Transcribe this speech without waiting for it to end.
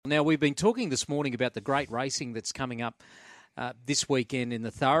Now, we've been talking this morning about the great racing that's coming up this weekend in the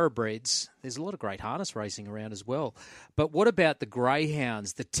thoroughbreds. There's a lot of great harness racing around as well. But what about the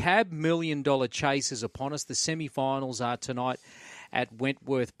greyhounds? The TAB $1 million chase is upon us. The semi-finals are tonight at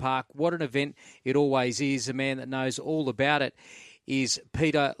Wentworth Park. What an event it always is. A man that knows all about it is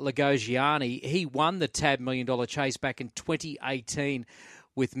Peter Lagogiane. He won the TAB $1 million chase back in 2018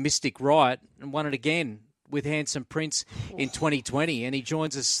 with Mystic Riot and won it again with Handsome Prince in 2020. And he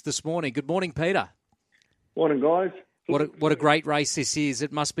joins us this morning. Good morning, Peter. Morning, guys. What a great race this is.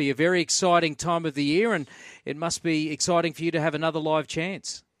 It must be a very exciting time of the year, and it must be exciting for you to have another live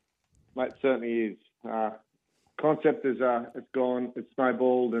chance. Mate, it certainly is. Concept is it's gone, it's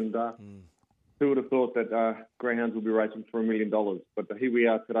snowballed, and who would have thought that greyhounds will be racing for $1 million? But here we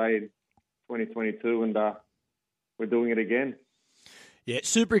are today in 2022, and we're doing it again. Yeah,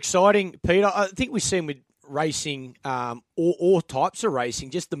 super exciting, Peter. I think we've seen with racing, all types of racing,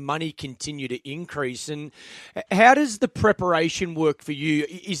 just the money continue to increase. And how does the preparation work for you?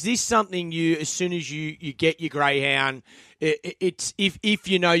 Is this something you, as soon as you get your greyhound, it's if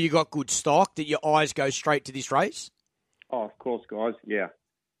you know you got good stock, that your eyes go straight to this race? Oh, of course, guys. Yeah.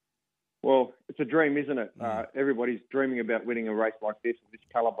 Well, it's a dream, isn't it? Everybody's dreaming about winning a race like this, of this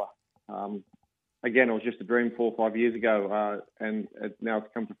calibre. Again, it was just a dream 4 or 5 years ago, and now it's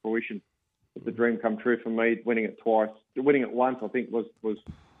come to fruition. It's a dream come true for me, winning it twice. Winning it once, I think, was who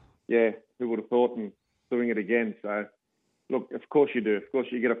would have thought, and doing it again. So, look, of course you do. Of course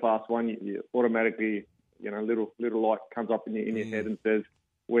you get a fast one, you automatically, little light comes up in your head and says,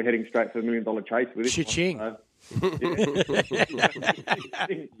 we're heading straight for $1 million chase with this Cha-ching. one. So,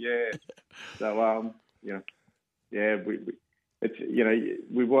 yeah. So,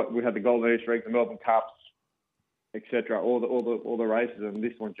 we had the Golden Easter eggs, the Melbourne Cups, etc. All the races, and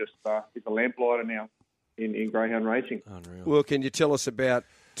this one just is a lamplighter now in greyhound racing. Unreal. Well, can you tell us about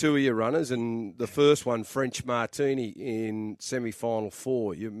two of your runners, and the first one, French Martini, in semi-final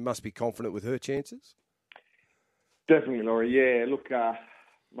 4? You must be confident with her chances. Definitely, Laurie. Yeah, look,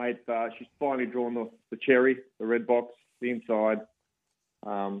 mate, she's finally drawn the cherry, the red box, the inside.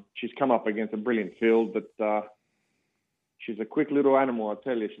 She's come up against a brilliant field, but she's a quick little animal, I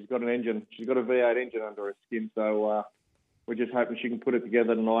tell you. She's got an engine. She's got a V8 engine under her skin. So we're just hoping she can put it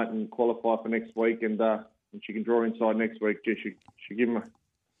together tonight and qualify for next week. And she can draw inside next week. She give him,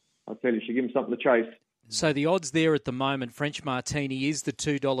 I tell you, she give him something to chase. So the odds there at the moment, French Martini is the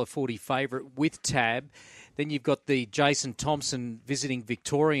 $2.40 favourite with TAB. Then you've got the Jason Thompson visiting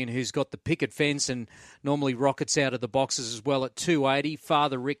Victorian, who's got the picket fence and normally rockets out of the boxes as well at $2.80.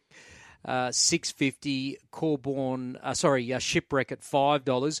 Father Rick, $6.50. Corborn, Shipwreck at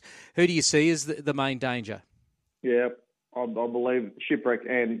 $5. Who do you see as the main danger? Yeah, I believe Shipwreck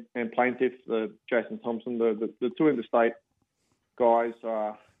and Plaintiff, Jason Thompson, the two interstate guys.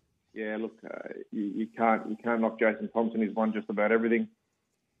 You can't knock Jason Thompson. He's won just about everything,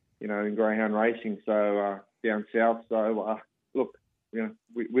 in greyhound racing. So down south. So look,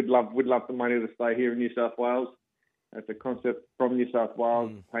 we'd love the money to stay here in New South Wales. It's a concept from New South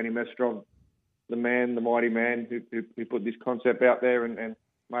Wales. Tony Mestrov, the mighty man who put this concept out there and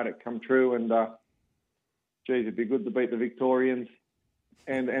made it come true. And it'd be good to beat the Victorians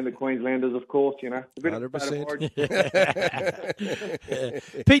and the Queenslanders, of course. A bit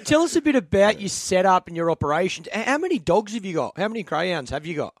 100%. Pete, tell us a bit about your setup and your operations. How many dogs have you got? How many greyhounds have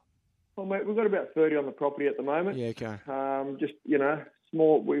you got? Well, mate, we've got about 30 on the property at the moment. Yeah, okay. Just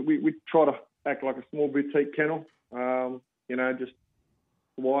small. We try to act like a small boutique kennel. Just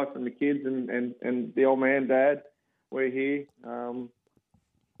the wife and the kids and the old man, Dad. We're here.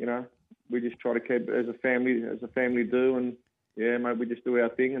 We just try to keep it as a family do, and mate, we just do our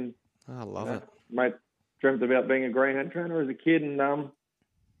thing. And I love it, mate. Dreamt about being a greyhound trainer as a kid, and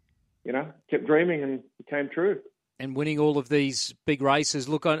kept dreaming, and it came true. And winning all of these big races.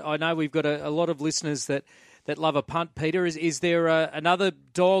 Look, I know we've got a lot of listeners that love a punt, Peter. Is there another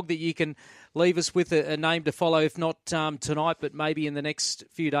dog that you can leave us with a name to follow, if not tonight, but maybe in the next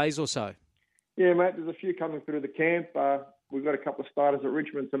few days or so? Yeah, mate, there's a few coming through the camp. We've got a couple of starters at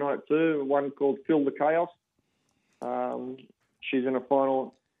Richmond tonight too. One called Phil the Chaos. She's in a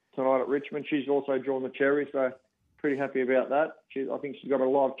final tonight at Richmond. She's also drawn the cherry, so pretty happy about that. I think she's got a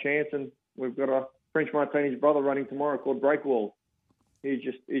live chance, and we've got a French Martini's brother running tomorrow called Breakwall. He's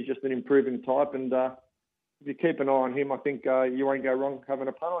just an improving type, and if you keep an eye on him, I think you won't go wrong having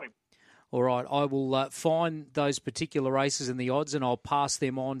a punt on him. All right, I will find those particular races and the odds, and I'll pass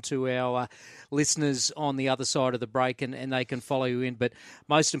them on to our listeners on the other side of the break, and they can follow you in. But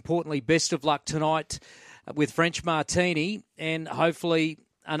most importantly, best of luck tonight with French Martini, and hopefully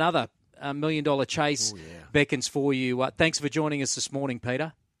another $1 million chase beckons for you. Thanks for joining us this morning,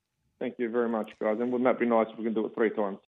 Peter. Thank you very much, guys. And wouldn't that be nice if we can do it 3 times?